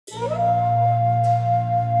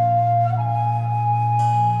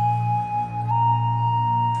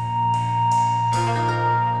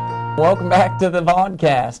Welcome back to the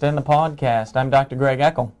vodcast and the podcast. I'm Dr. Greg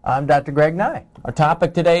Eckel. I'm Dr. Greg Nye. Our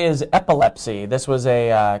topic today is epilepsy. This was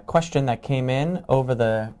a question that came in over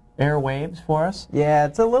the airwaves for us. Yeah,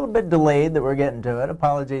 it's a little bit delayed that we're getting to it.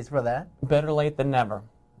 Apologies for that. Better late than never.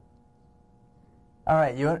 All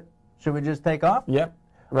right, should we just take off? Yep.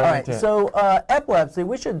 All right, so epilepsy,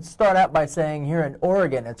 we should start out by saying here in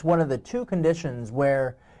Oregon, it's one of the two conditions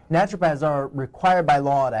where naturopaths are required by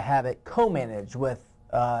law to have it co-managed with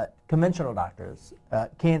conventional doctors.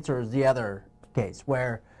 Cancer is the other case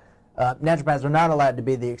where naturopaths are not allowed to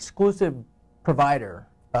be the exclusive provider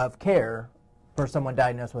of care for someone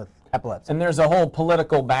diagnosed with epilepsy. And there's a whole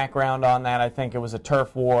political background on that. I think it was a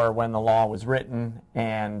turf war when the law was written,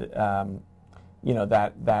 and you know,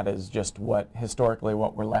 that is just historically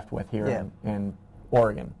what we're left with here in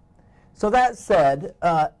Oregon. So that said,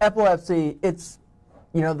 epilepsy, it's,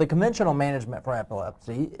 you know, the conventional management for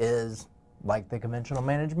epilepsy is like the conventional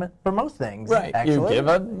management for most things. Right. Actually. You give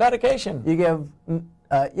a medication. You give,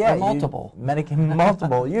 multiple.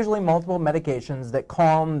 Usually multiple medications that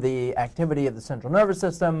calm the activity of the central nervous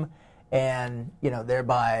system, and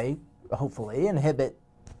thereby hopefully inhibit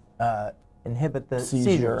the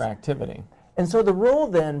seizure activity. And so the role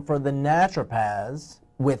then for the naturopaths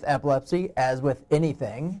with epilepsy, as with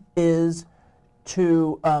anything, is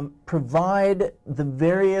to provide the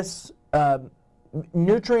various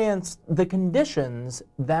nutrients, the conditions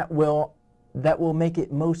that will make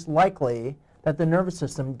it most likely that the nervous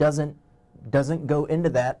system doesn't go into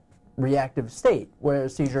that reactive state where a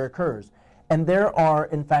seizure occurs. And there are,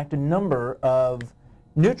 in fact, a number of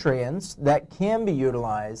nutrients that can be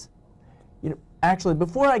utilized. Actually,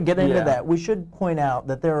 before I get into that, we should point out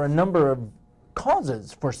that there are a number of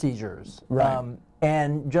causes for seizures. Right.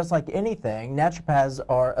 And just like anything, naturopaths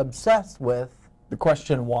are obsessed with the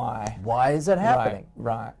question why. Why is it happening?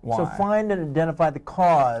 Right. Why? So find and identify the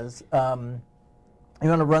cause. You want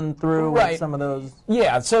to run through some of those?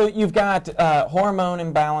 Yeah, so you've got hormone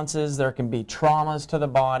imbalances. There can be traumas to the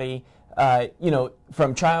body.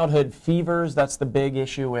 From childhood fevers, that's the big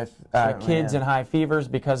issue with kids and high fevers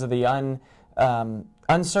because of the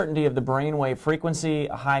uncertainty of the brainwave frequency.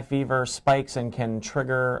 A high fever spikes and can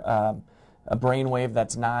trigger a brainwave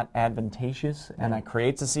that's not advantageous, and that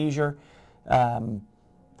creates a seizure.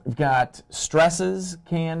 We've got stresses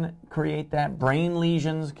can create that. Brain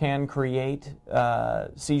lesions can create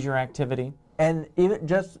seizure activity. And even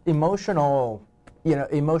just emotional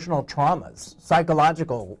traumas,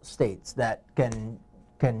 psychological states that can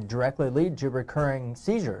directly lead to recurring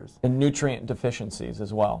seizures. And nutrient deficiencies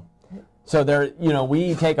as well. So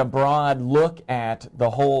we take a broad look at the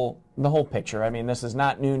whole picture. I mean, this is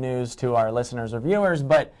not new news to our listeners or viewers,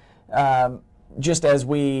 but just as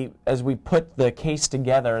we put the case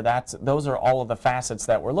together, those are all of the facets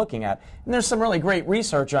that we're looking at. And there's some really great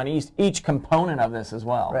research on each component of this as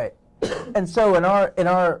well. Right. And so in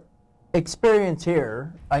our experience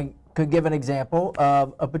here, I could give an example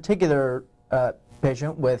of a particular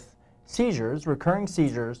patient with seizures, recurring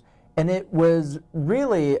seizures, and it was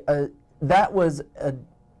really a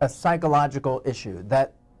psychological issue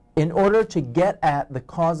that in order to get at the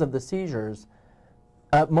cause of the seizures,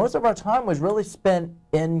 most of our time was really spent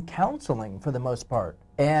in counseling for the most part.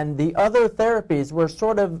 And the other therapies were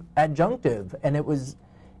sort of adjunctive, and it was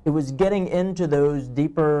getting into those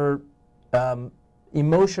deeper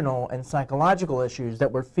emotional and psychological issues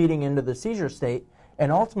that were feeding into the seizure state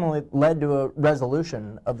and ultimately led to a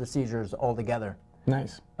resolution of the seizures altogether.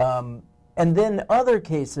 Nice. And then other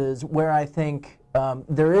cases where I think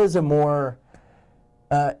there is a more,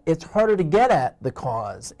 it's harder to get at the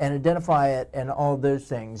cause and identify it and all of those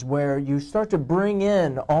things, where you start to bring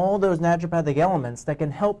in all those naturopathic elements that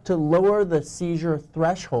can help to lower the seizure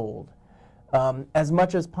threshold as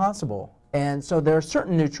much as possible. And so there are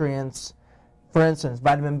certain nutrients, for instance,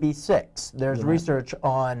 vitamin B6. There's research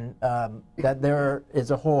on that there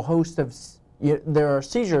is a whole host of there are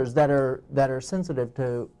seizures that are sensitive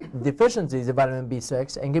to deficiencies of vitamin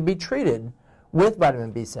B6 and can be treated with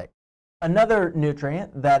vitamin B6. Another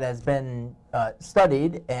nutrient that has been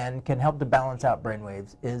studied and can help to balance out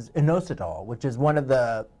brainwaves is inositol, which is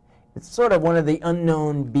it's sort of one of the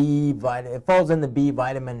unknown B vitamin. It falls in the B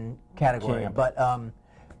vitamin category, but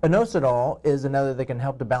inositol is another that can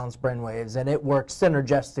help to balance brainwaves, and it works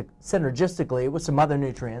synergistically with some other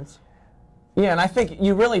nutrients. Yeah, and I think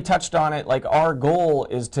you really touched on it. Like, our goal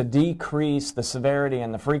is to decrease the severity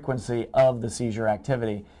and the frequency of the seizure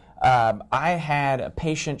activity. I had a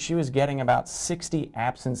patient, she was getting about 60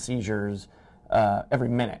 absent seizures every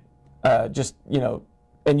minute. And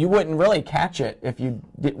you wouldn't really catch it if you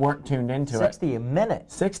weren't tuned into 60 a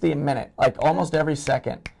minute? 60 a minute, like almost every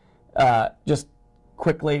second. Just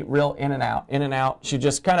quickly, real in and out, in and out. She'd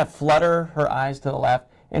just kind of flutter her eyes to the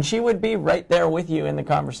left, and she would be right there with you in the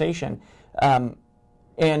conversation. And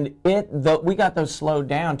we got those slowed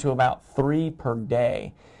down to about 3 per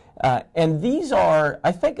day. And these are,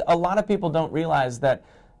 I think a lot of people don't realize that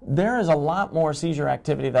there is a lot more seizure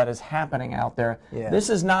activity that is happening out there. Yeah. This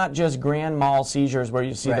is not just grand mal seizures where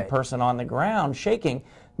you see the person on the ground shaking.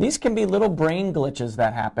 These can be little brain glitches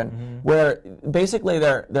that happen where basically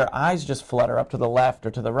their eyes just flutter up to the left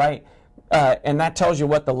or to the right. And that tells you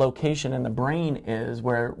what the location in the brain is,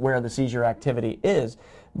 where the seizure activity is.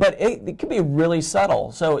 But it can be really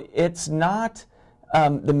subtle. So it's not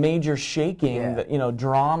the major shaking, that,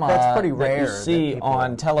 drama that's pretty rare that you see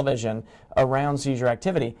on television around seizure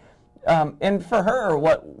activity. And for her,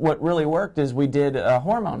 what really worked is we did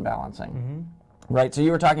hormone balancing, right? So you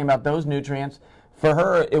were talking about those nutrients. For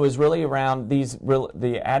her, it was really around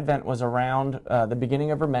the advent was around the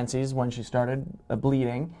beginning of her menses when she started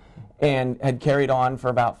bleeding, and had carried on for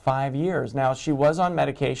about 5 years. Now, she was on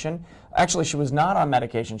medication. Actually, she was not on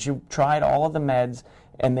medication. She tried all of the meds,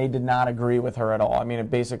 and they did not agree with her at all. I mean, it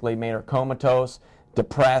basically made her comatose,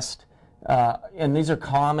 depressed, and these are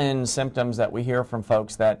common symptoms that we hear from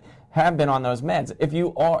folks that have been on those meds.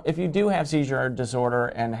 If you do have seizure disorder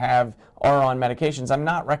and are on medications, I'm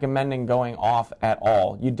not recommending going off at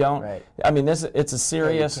all. You don't. Right. I mean, it's a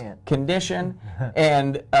serious condition,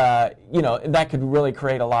 and that could really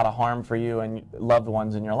create a lot of harm for you and loved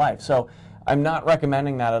ones in your life. So I'm not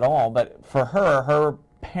recommending that at all. But for her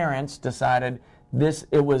parents decided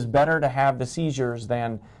it was better to have the seizures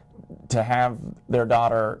than to have their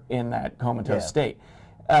daughter in that comatose state.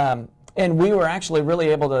 And we were actually really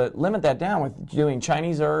able to limit that down with doing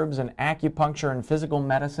Chinese herbs and acupuncture and physical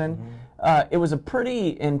medicine. It was a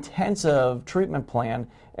pretty intensive treatment plan.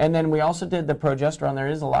 And then we also did the progesterone. There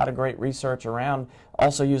is a lot of great research around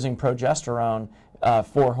also using progesterone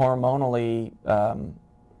for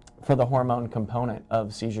the hormone component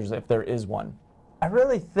of seizures, if there is one. I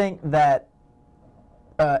really think that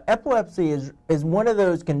epilepsy is one of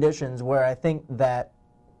those conditions where I think that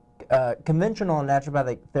conventional and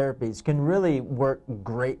naturopathic therapies can really work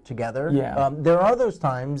great together. Yeah. There are those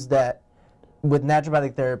times that with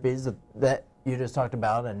naturopathic therapies that you just talked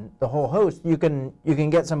about and the whole host, you can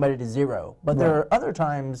get somebody to zero. But there are other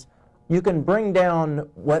times you can bring down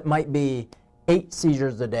what might be 8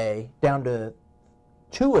 seizures a day down to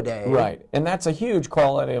 2 a day. Right. And that's a huge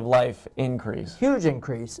quality of life increase. Huge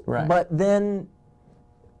increase. Right. But then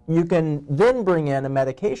you can then bring in a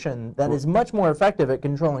medication that is much more effective at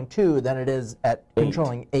controlling 2 than it is at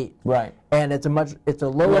controlling 8. Right. And it's a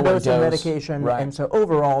lower dose of medication, and so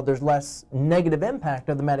overall there's less negative impact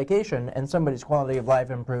of the medication, and somebody's quality of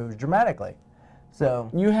life improves dramatically. So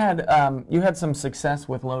you had some success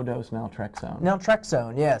with low dose naltrexone.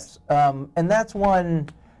 Naltrexone, yes, and that's one.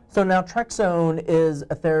 So naltrexone is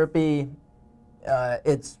a therapy.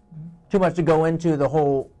 It's too much to go into the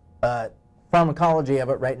whole pharmacology of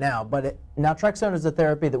it right now, but naltrexone is a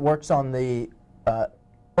therapy that works on the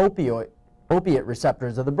opiate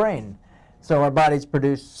receptors of the brain. So our bodies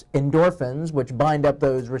produce endorphins, which bind up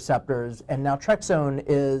those receptors, and naltrexone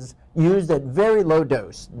is used at very low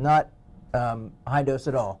dose, not high dose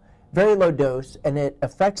at all, very low dose, and it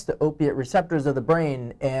affects the opiate receptors of the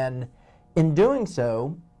brain, and in doing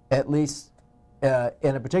so, at least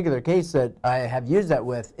in a particular case that I have used that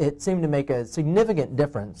with, it seemed to make a significant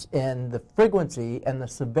difference in the frequency and the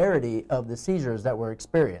severity of the seizures that were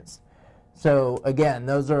experienced. So again,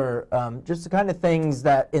 those are just the kind of things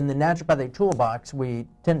that in the naturopathic toolbox we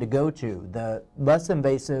tend to go to, the less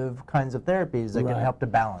invasive kinds of therapies that can help to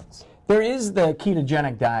balance. There is the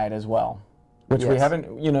ketogenic diet as well, which we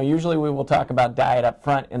haven't, usually we will talk about diet up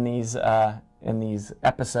front in these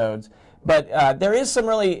episodes, but there is some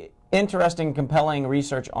really interesting, compelling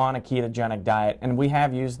research on a ketogenic diet, and we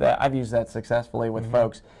have used that. I've used that successfully with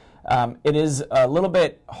folks. It is a little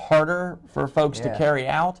bit harder for folks to carry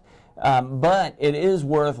out, but it is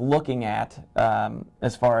worth looking at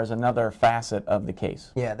as far as another facet of the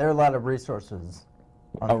case. Yeah, there are a lot of resources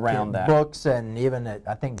around that. Books, and even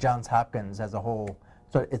I think Johns Hopkins has a whole,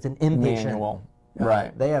 so it's an inpatient manual.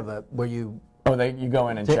 Right. They have a, where you you go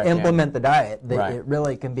in and check to implement the diet. Right. It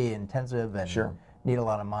really can be intensive and need a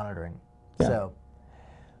lot of monitoring. Yeah. So,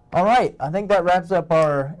 all right, I think that wraps up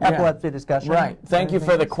our epilepsy discussion. Right. Thank you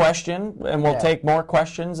for the question, and we'll take more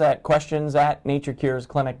questions at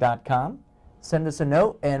questions@naturecuresclinic.com. Send us a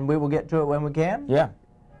note, and we will get to it when we can. Yeah.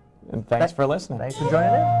 And thanks for listening. Thanks for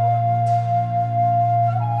joining in.